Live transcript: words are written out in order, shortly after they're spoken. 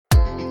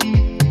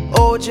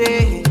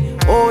OJ,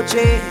 OJ.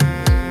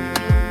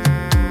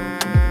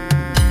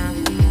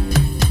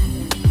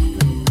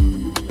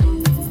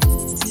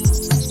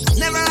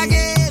 Never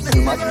again.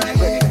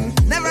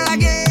 Never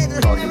again.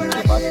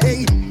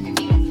 Hey,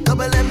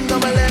 double M,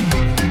 double M.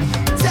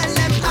 Tell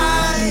them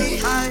I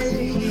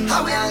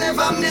will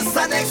never miss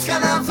the next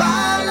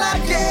carnival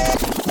again.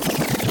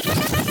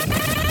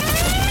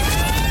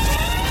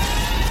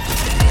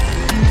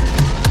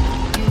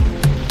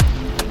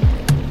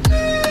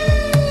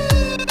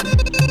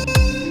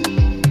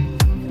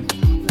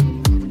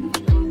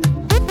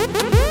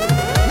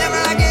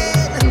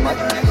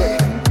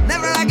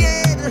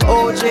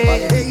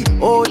 OJ,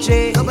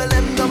 OJ, double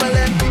M, double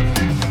M.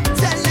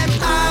 Tell them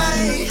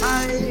I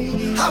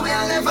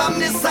will never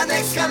miss the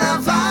next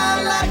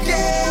carnival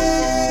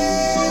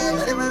again.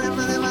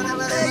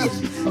 Hey,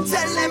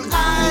 tell them I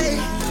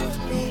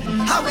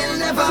will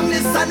never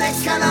miss the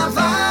next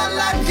carnival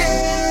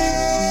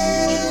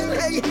again.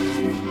 Hey,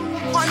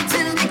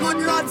 until the good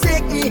Lord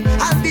take me,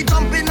 I'll be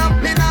jumping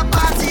up in a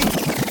party.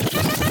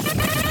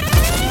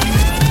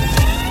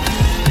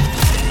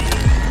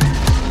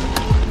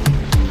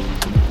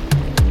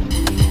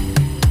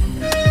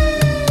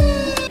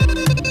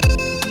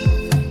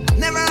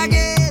 Never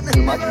again.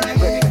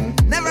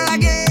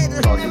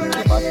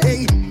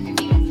 Hey,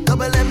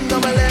 double M,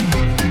 double M.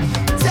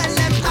 Tell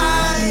them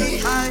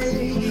I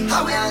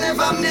will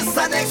never miss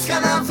the next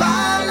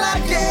carnival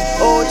again.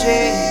 OJ,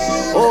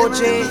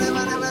 OJ.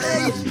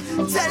 Hey,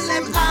 tell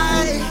them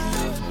I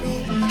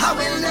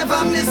will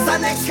never miss the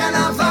next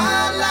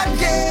carnival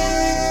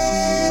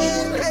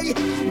again. Hey,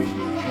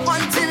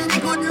 until the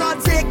good Lord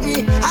take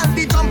me, I'll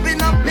be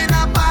jumping up in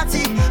a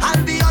party.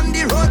 I'll be on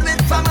the road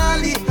with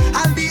family.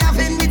 I'll be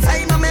having the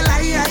time of my life.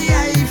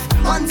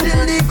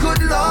 Until the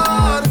good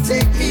Lord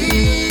take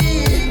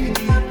me.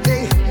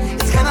 Hey,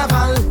 it's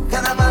carnival,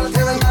 carnival,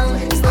 carnival.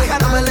 It's not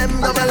double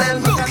M, double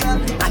M.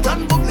 I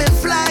done book my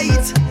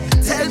flight.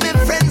 Tell me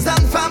friends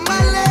and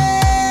family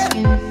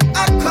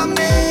are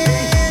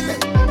coming.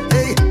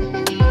 Hey,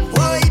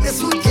 boy, the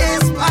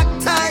suitcase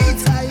packed tight.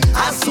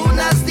 As soon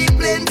as the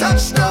plane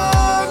touched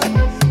down,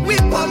 we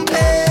pumping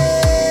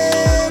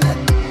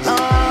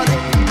hard.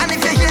 And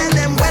if you hear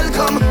them,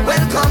 welcome,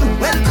 welcome,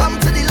 welcome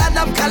to the land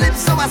of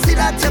Calypso. I see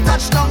that you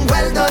touched down,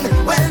 well done,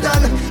 well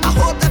done. I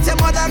hope that you're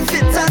more than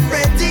fit and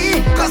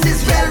ready. Cause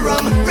it's real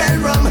rum, real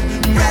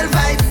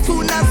vibe.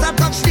 Soon as I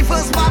touch the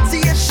first party,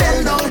 it's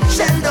shell down,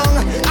 shell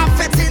down. I'm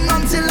fetting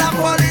until I'm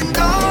falling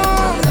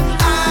down.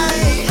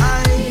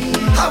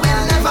 I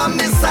will never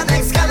miss the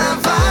next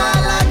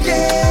carnival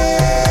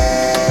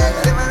again.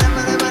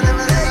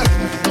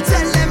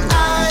 Tell them I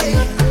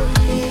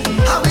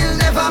will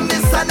never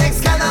miss the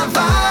next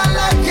carnival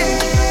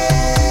again.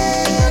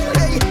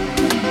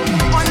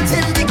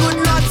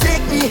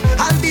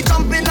 I'll be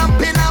jumping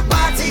up in a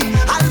party.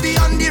 I'll be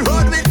on the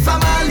road with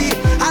family.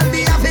 I'll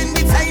be having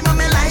the time of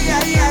my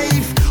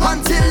life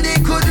until the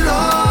good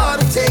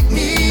Lord take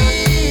me.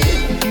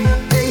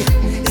 Hey,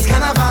 it's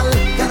carnival,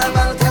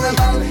 carnival,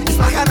 carnival. It's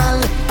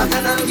bacchanal,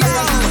 bacchanal,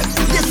 yeah.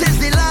 This is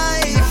the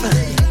life.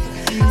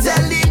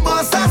 Tell the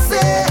boss I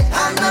say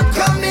I'm not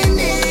coming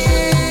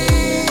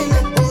in.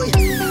 Oh,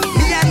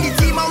 me and the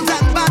team out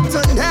and back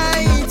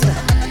tonight.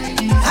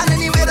 And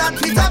anyway that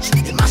we touch,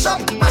 mash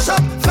up,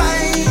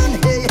 fine.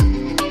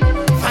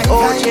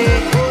 OJ,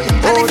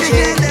 and if you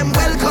hear them,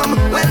 welcome,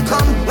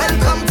 welcome,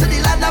 welcome to the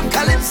land of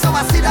Calypso.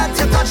 I see that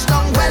you touched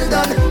down, well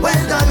done,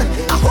 well done.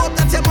 I hope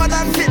that you're more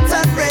than fit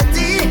and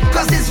ready.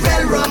 Cause it's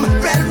real rum,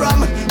 real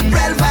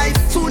vibe.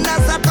 Soon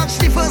as I touch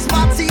the first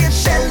party, it's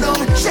shell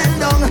down, shell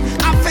down.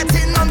 I'm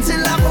fetting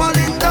until I'm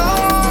falling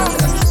down.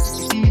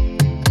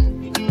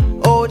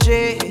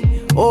 OJ,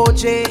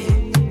 OJ.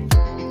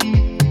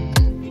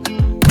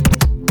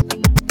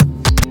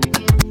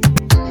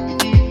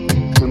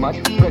 Much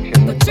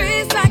friction. The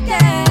trees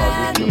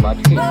again. Too much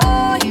heat.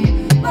 Boy.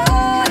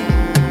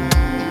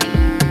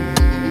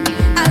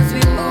 As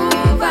we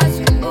move.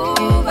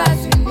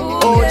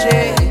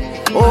 OJ,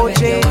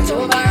 OJ. Watch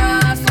over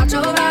us.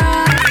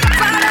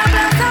 Father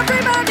bless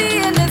everybody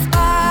in this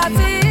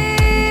party.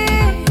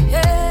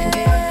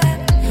 Yeah.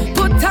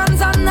 Put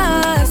hands on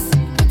us.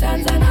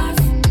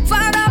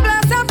 Father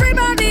bless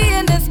everybody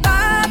in this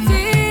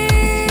party.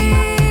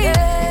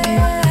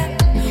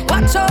 Yeah.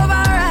 Watch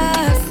over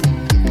us.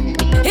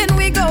 In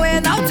we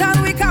going out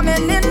and we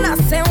coming in. I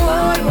say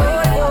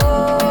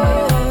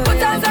whoa. Put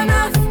hands on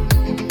us.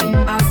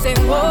 I say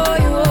whoa.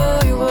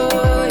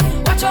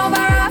 Watch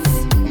over us.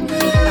 I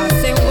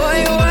say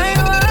whoa.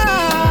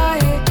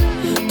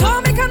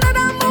 Don't make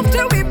another move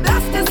till we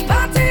blast this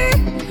party.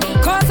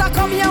 Cause I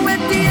come here with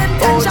the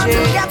intention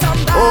to get on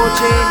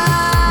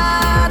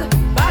bad.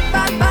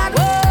 Bad.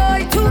 Boy,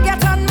 to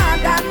get on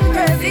mad and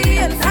crazy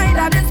inside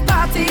of this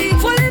party.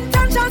 Full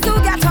intention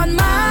to get on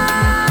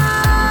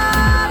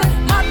mad.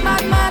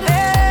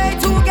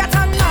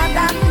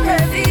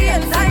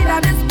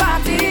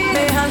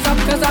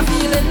 Cause I'm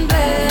feeling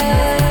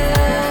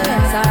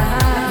blessed.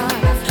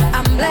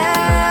 I'm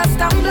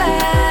blessed.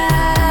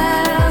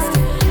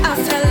 I'm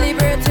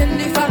celebrating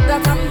the fact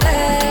that I'm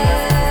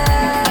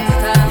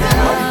blessed.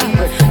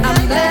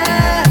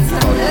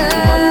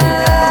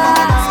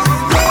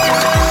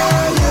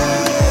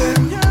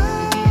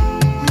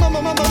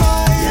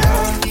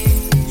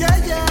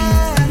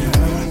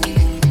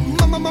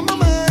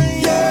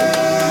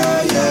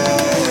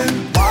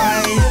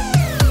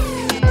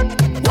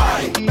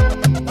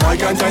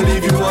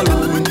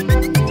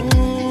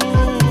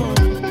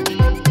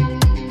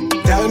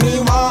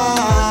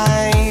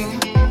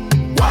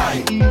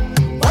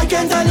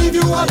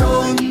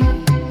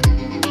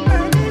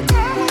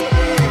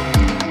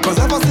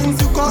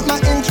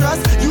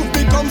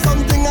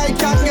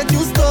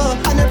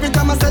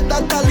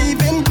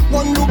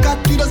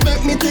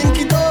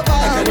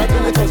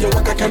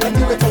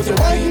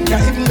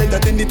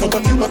 loving it up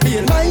if you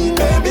feel mine,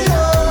 baby. Oh,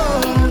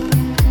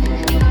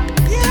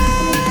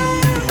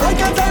 yeah. Why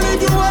can't I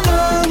leave you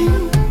alone?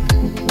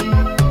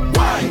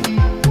 Why?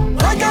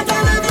 Why can't I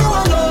leave you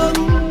alone?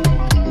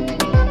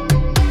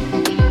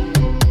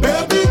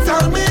 Baby,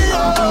 tell me,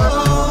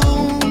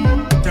 oh.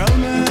 Tell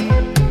me.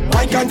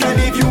 Why can't I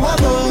leave you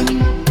alone?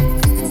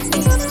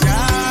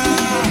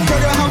 Yeah. Girl,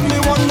 you have me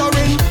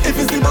wondering if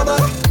it's the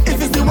bubble,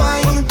 if it's the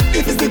wine,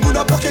 if it's the good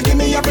up you give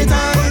me every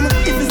time.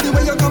 If it's the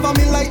way you cover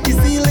me like the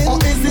ceiling, or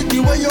is it the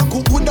way you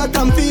cook good that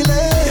I'm feeling?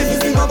 If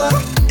it's the bubble,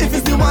 if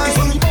it's the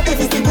wine, if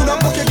it's the good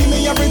up you give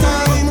me every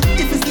time.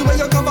 If it's the way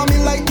you cover me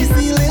like the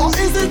ceiling, or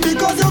is it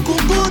because you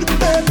cook good,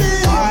 baby?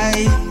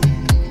 Why?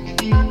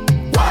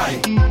 Why?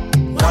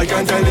 Why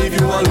can't I leave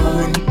you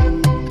alone?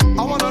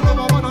 I wanna know,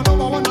 I wanna know,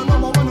 I wanna know,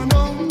 I wanna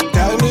know.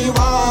 Tell me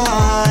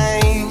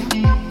why?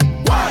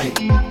 Why?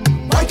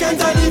 Why can't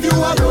I leave you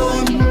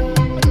alone?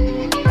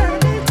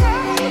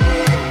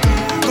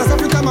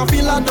 I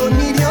feel I don't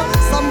need you.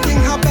 Something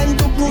happened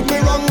to prove me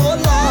wrong, oh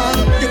Lord.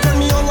 You turn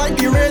me on like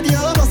the radio.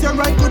 Plus you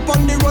ride good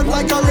on the road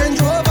like a Range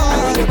Rover.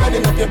 And when you're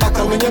bending up your back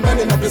and when you're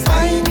bending up your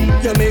spine,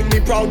 you make me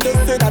proud to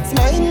say that's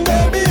mine,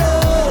 baby.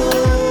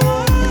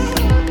 Oh,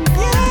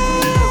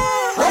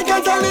 yeah. Why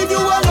can't I leave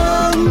you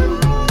alone?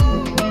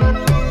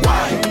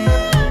 Why?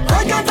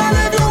 Why can't I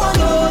leave you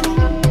alone?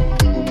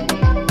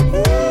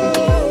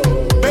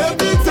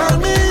 Baby, tell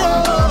me, oh.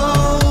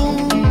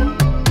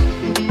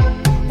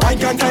 Why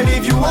can't I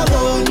leave you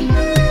alone?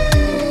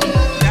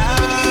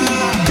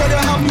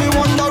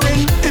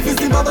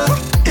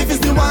 If it's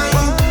the wine,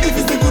 if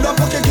it's the good up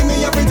you give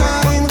me every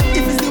time.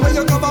 If it's the way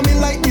you cover me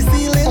like the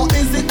ceiling, or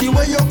is it the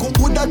way you cook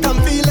good that I'm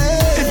feeling?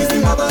 If it's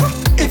the bubble,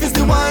 if it's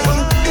the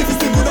wine, if it's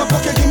the good up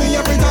you give me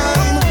every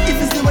time.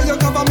 If it's the way you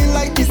cover me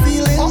like the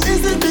ceiling, or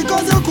is it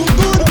because you cook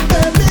good,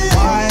 baby?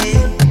 Why?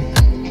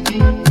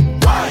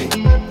 Why?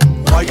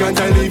 Why can't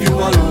I leave you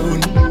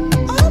alone?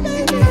 Oh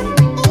baby,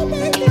 oh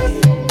baby.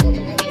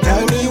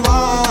 Tell me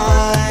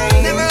why?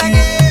 Never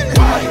again.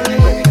 Why?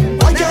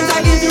 Why can't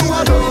I leave you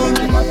alone?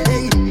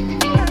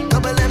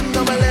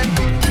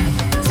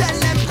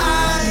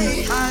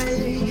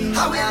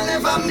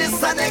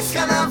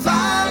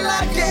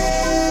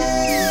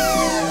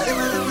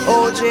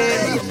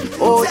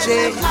 OJ,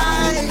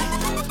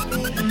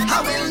 I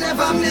will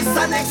never miss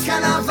the next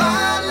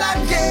carnival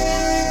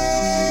again.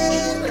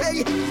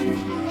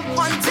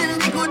 Until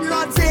the good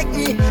Lord take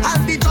me,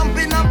 I'll be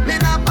jumping up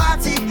in a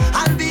party.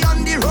 I'll be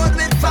on the road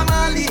with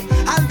family.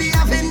 I'll be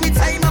having the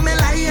time of my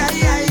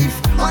life.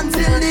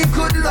 Until the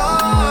good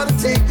Lord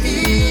take me.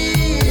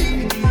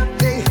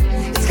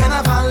 It's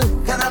carnival,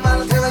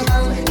 carnival,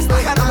 carnival. It's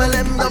like a double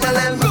M.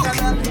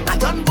 I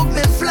don't book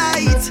my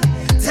flight.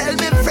 Tell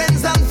me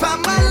friends and family.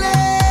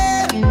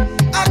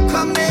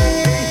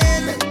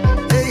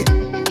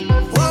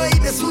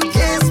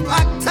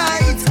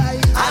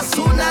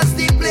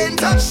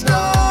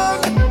 Touchdown,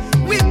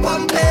 we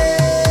pumping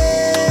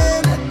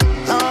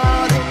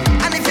hard.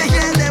 And if you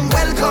hear them,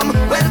 welcome,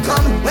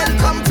 welcome,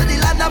 welcome to the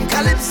land of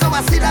Calypso.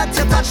 I see that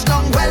you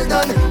touchdown, well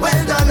done,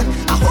 well done.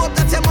 I hope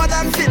that you're more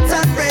than fit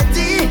and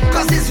ready,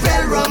 cause it's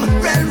real rum,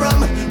 real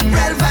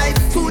vibe.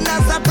 Soon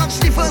as I touch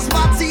the first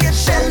party, it's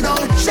shell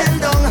down.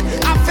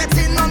 I'm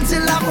fetting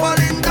until I'm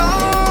falling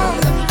down.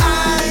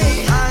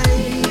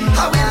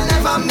 I will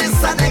never miss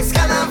the next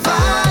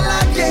carnival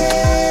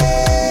again.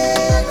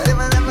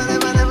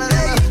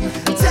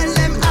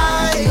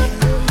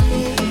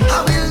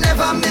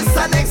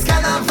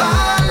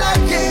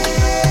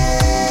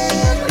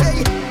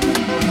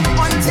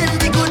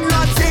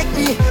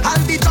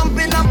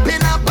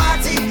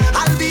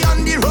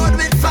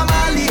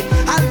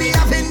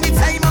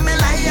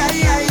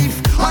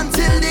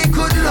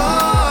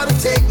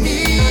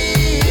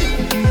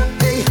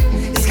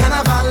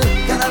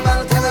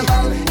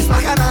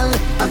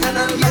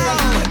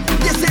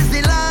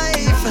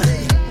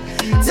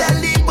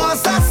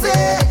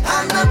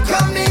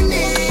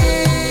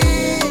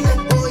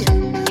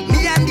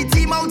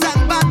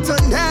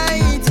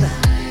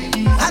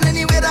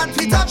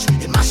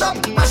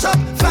 Mash up,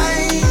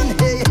 fine,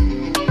 hey.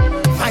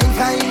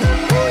 Fine.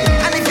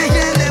 And if you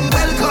hear them,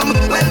 welcome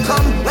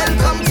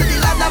to the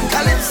land of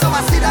Calypso. I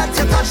see that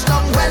you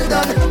touchdown, well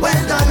done.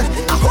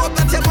 I hope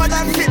that you're more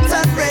than fit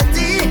and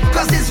ready,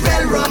 cause it's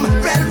real rum,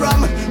 real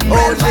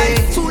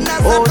vibe. Soon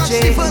as I touch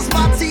the first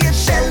party, it's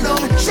shell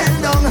down.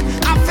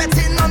 I'm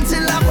fetting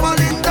until I'm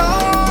falling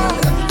down.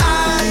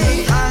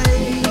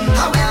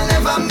 I will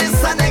never miss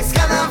the next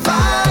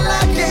carnival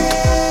again.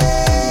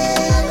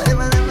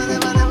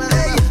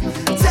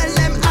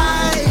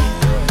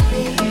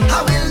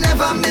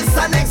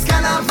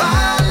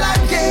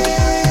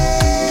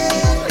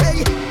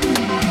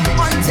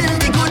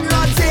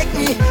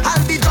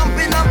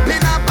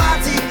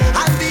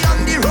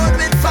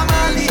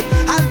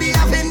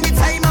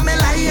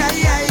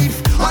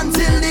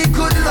 Until the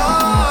good Lord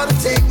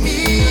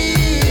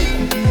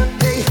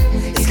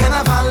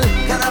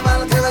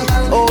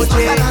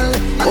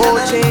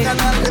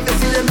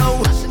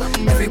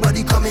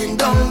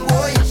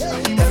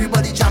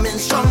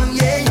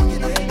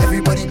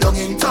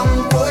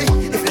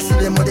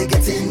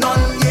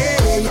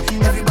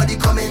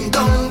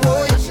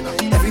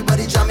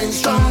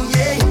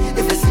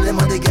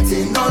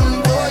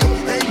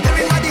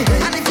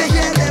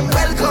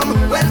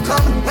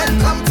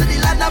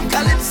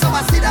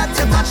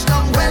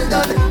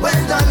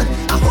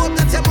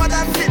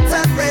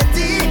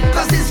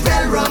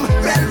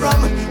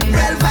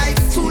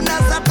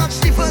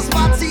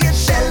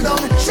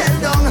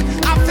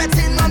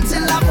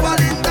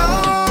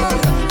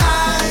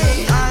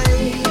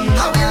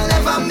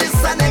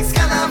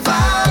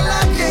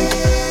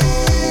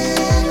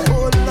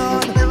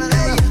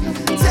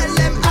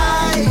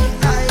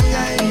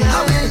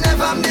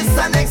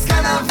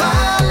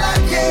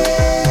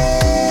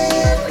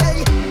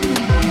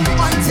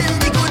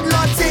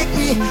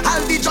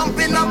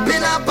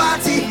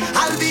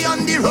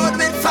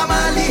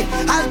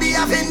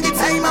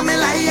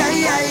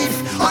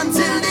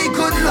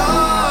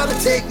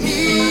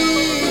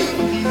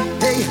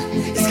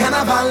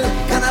carnaval,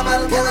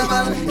 carnaval,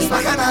 carnaval, es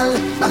bacanal,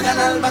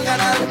 bacanal,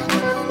 bacanal.